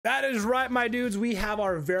That is right, my dudes. We have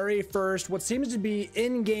our very first, what seems to be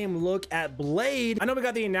in-game look at Blade. I know we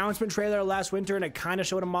got the announcement trailer last winter and it kind of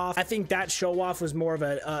showed him off. I think that show off was more of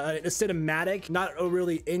a cinematic, not a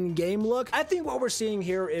really in-game look. I think what we're seeing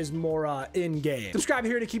here is more in-game. Subscribe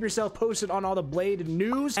here to keep yourself posted on all the Blade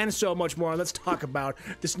news and so much more. Let's talk about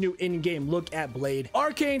this new in-game look at Blade.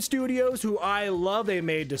 Arcane Studios, who I love, they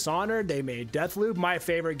made Dishonored, they made Deathloop, my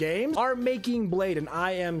favorite games, are making Blade, and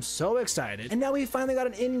I am so excited. And now we finally got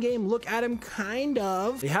an in-game look at him, kind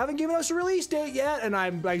of. They haven't given us a release date yet, and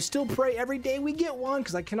I still pray every day we get one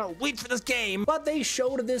because I cannot wait for this game. But they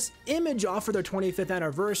showed this image off for their 25th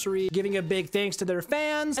anniversary, giving a big thanks to their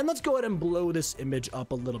fans. And let's go ahead and blow this image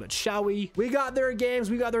up a little bit, shall we? We got their games,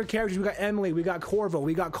 we got their characters, we got Emily, we got Corvo,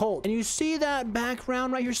 we got Colt. And you see that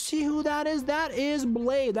background right here? See who that is? That is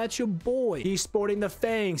Blade. That's your boy. He's sporting the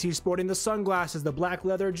fangs, he's sporting the sunglasses, the black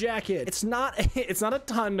leather jacket. It's not a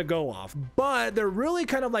ton to go off, but they're really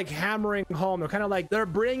kind of like hammering home. They're kind of like, they're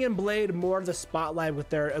bringing Blade more to the spotlight with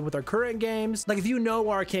their current games. Like, if you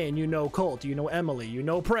know Arcane, you know Colt, you know Emily, you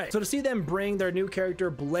know Prey. So to see them bring their new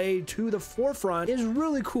character Blade to the forefront is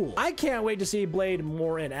really cool. I can't wait to see Blade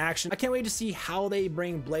more in action. I can't wait to see how they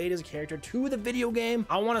bring Blade as a character to the video game.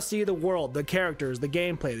 I want to see the world, the characters, the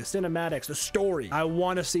gameplay, the cinematics, the story. I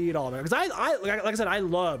want to see it all, man. Because like I said, I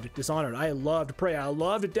loved Dishonored, I loved Prey, I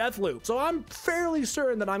loved Deathloop. So I'm fairly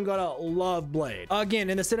certain that I'm gonna love Blade. Again,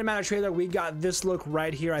 in the cinematic trailer, we got this look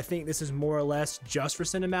right here. I think this is more or less just for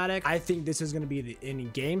cinematic. I think this is going to be the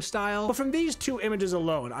in-game style. But from these two images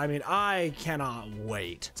alone, I mean, I cannot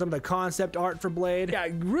wait. Some of the concept art for Blade, yeah,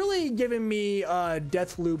 really giving me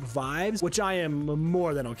Deathloop vibes, which I am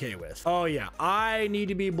more than okay with. Oh yeah, I need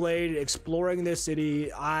to be Blade exploring this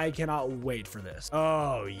city. I cannot wait for this.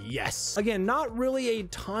 Oh yes. Again, not really a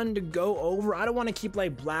ton to go over. I don't want to keep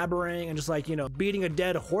like blabbering and just like, you know, beating a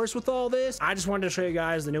dead horse with all this. I just wanted to show you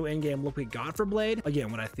guys the new in-game look we got for Blade. Again,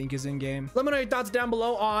 what I think is in-game. Let me know your thoughts down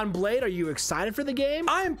below on Blade. Are you excited for the game?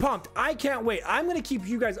 I'm pumped. I can't wait. I'm gonna keep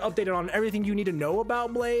you guys updated on everything you need to know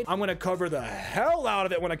about Blade. I'm gonna cover the hell out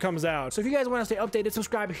of it when it comes out. So if you guys want to stay updated,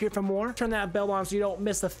 subscribe here for more. Turn that bell on so you don't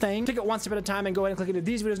miss a thing. Take it one step at a time and go ahead and click into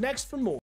these videos next for more.